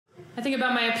I think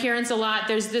about my appearance a lot.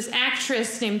 There's this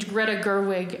actress named Greta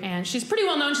Gerwig, and she's pretty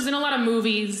well known. She's in a lot of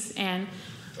movies, and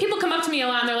people come up to me a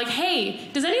lot, and they're like,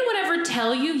 hey, does anyone ever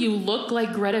tell you you look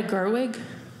like Greta Gerwig? And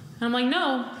I'm like,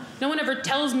 no. No one ever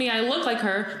tells me I look like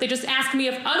her. They just ask me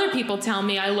if other people tell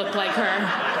me I look like her.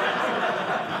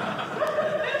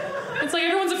 It's like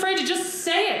everyone's afraid to just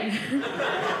say it.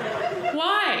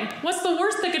 Why? What's the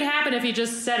worst that could happen if you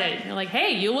just said it? You're like,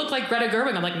 hey, you look like Greta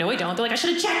Gerwig. I'm like, no, I don't. They're like, I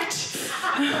should have checked.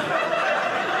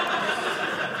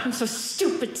 I'm so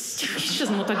stupid. She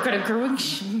doesn't look like Greta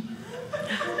Gerwig.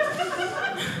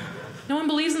 No one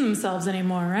believes in themselves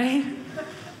anymore, right?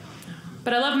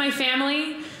 But I love my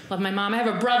family. Love my mom. I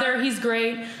have a brother. He's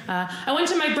great. I went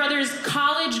to my brother's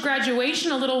college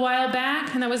graduation a little while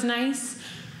back, and that was nice.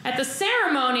 At the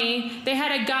ceremony, they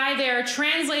had a guy there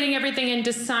translating everything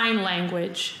into sign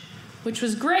language, which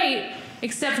was great,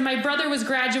 except my brother was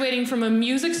graduating from a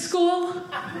music school.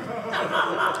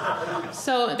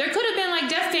 So there could have been like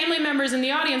deaf family members in the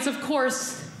audience, of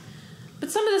course, but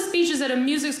some of the speeches at a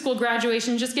music school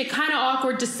graduation just get kind of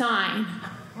awkward to sign.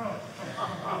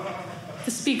 The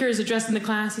speaker is addressing the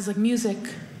class. He's like, music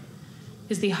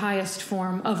is the highest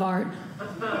form of art.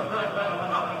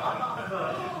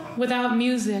 Without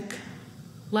music,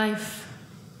 life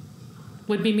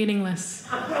would be meaningless.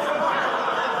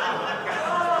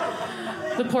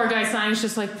 The poor guy signs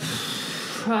just like,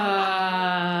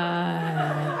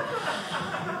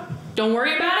 don't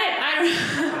worry about it.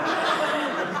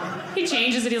 He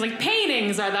changes it. He's like,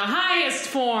 paintings are the highest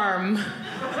form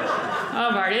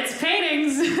of art. It's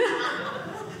paintings.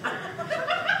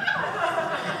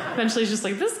 Eventually he's just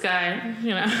like, this guy,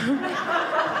 you know.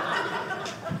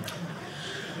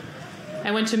 I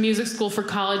went to music school for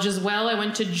college as well. I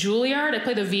went to Juilliard. I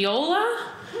played the viola.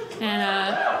 And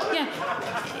yeah,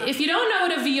 if you don't know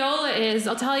what a viola is,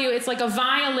 I'll tell you, it's like a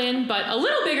violin, but a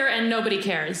little bigger and nobody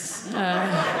cares. They're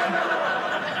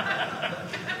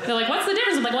like, what's the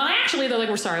difference? I'm like, well, actually, they're like,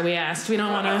 we're sorry, we asked. We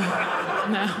don't want to,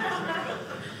 no.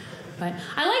 But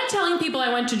I like telling people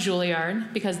I went to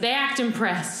Juilliard because they act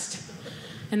impressed.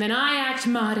 And then I act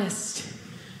modest.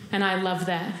 And I love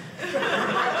that.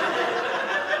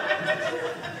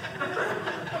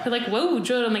 They're like, whoa,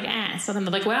 Juilliard. I'm like, So then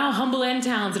they're like, wow, humble and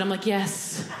talented. I'm like,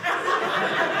 yes.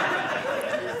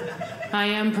 I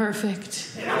am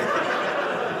perfect.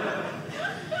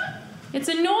 It's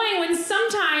annoying when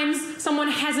sometimes someone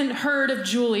hasn't heard of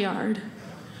Juilliard.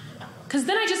 Because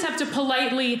then I just have to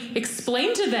politely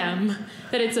explain to them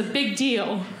that it's a big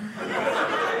deal.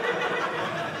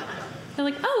 They're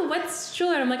like, oh, what's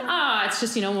Juilliard? I'm like, it's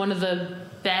just, one of the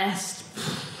best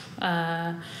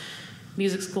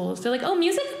music schools. They're like, oh,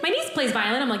 music? My niece plays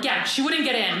violin. I'm like, yeah, she wouldn't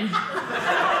get in.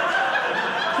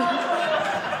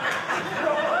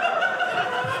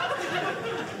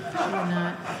 Probably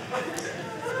not.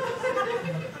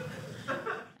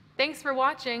 Thanks for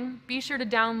watching. Be sure to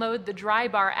download the Dry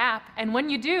Bar app, and when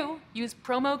you do, use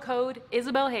promo code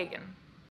Isabel Hagen.